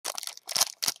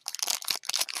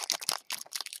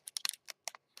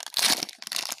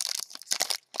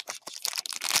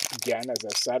Again, as I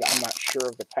said, I'm not sure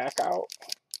of the pack out.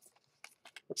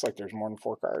 Looks like there's more than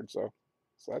 4 cards, so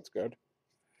that's good.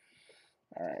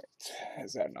 All right,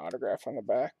 is that an autograph on the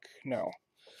back? No.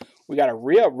 We got a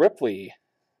Rhea Ripley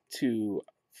to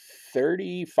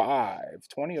 35,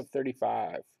 20 of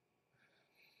 35.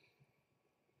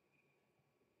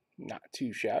 Not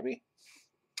too shabby.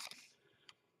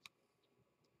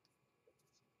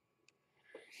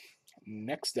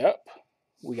 Next up,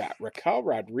 we got Raquel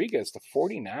Rodriguez to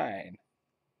 49.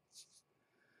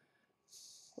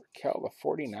 Raquel to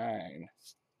 49.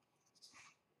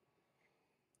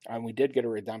 And we did get a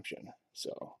redemption,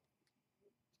 so.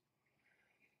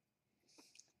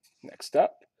 Next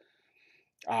up,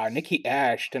 Nikki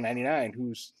Ash to 99,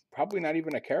 who's probably not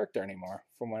even a character anymore.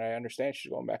 From what I understand,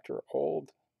 she's going back to her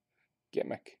old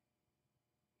gimmick.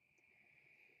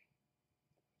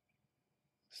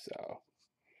 So,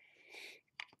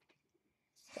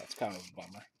 that's kind of a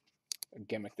bummer. A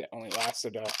gimmick that only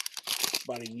lasted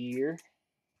about a year.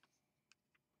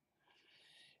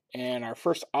 And our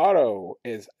first auto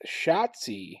is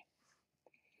Shotzi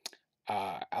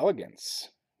Elegance,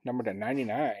 number to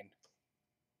 99.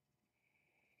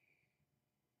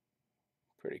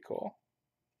 Pretty cool.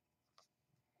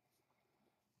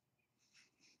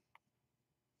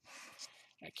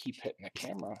 I keep hitting the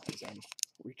camera as I'm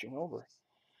reaching over.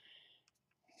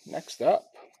 Next up,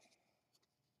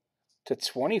 to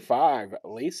 25,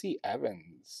 Lacey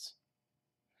Evans.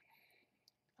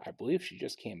 I believe she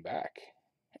just came back.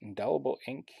 Indelible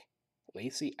Ink,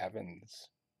 Lacey Evans.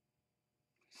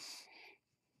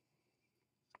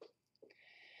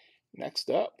 Next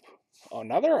up,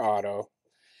 another auto,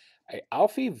 a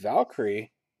Alfie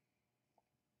Valkyrie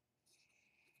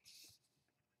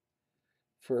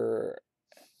for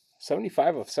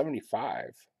 75 of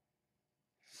 75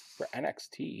 for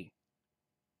NXT.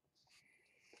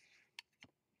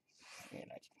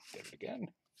 And I did it again.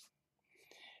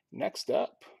 Next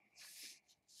up,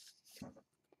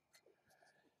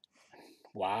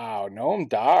 wow, Noam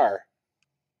Dar.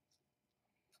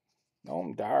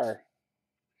 Noam Dar,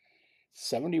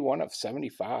 71 of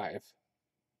 75.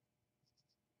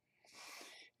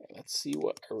 Let's see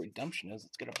what our redemption is.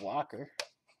 Let's get a blocker.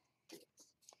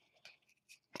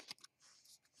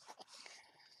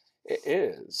 It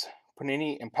is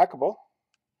Panini Impeccable.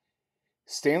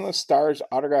 Stainless Stars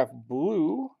Autograph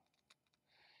Blue.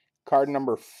 Card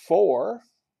number 4.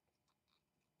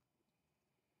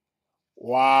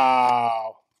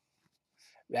 Wow.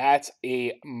 That's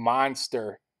a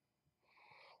monster.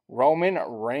 Roman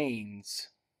Reigns.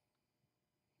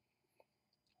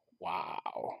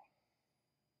 Wow.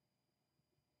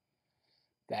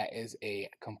 That is a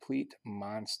complete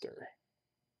monster.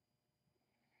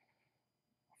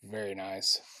 Very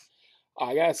nice.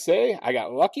 I gotta say, I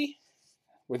got lucky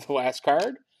with the last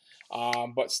card.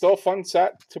 But still a fun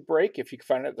set to break if you can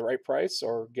find it at the right price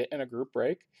or get in a group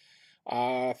break.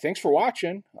 Thanks for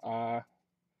watching.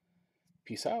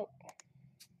 Peace out.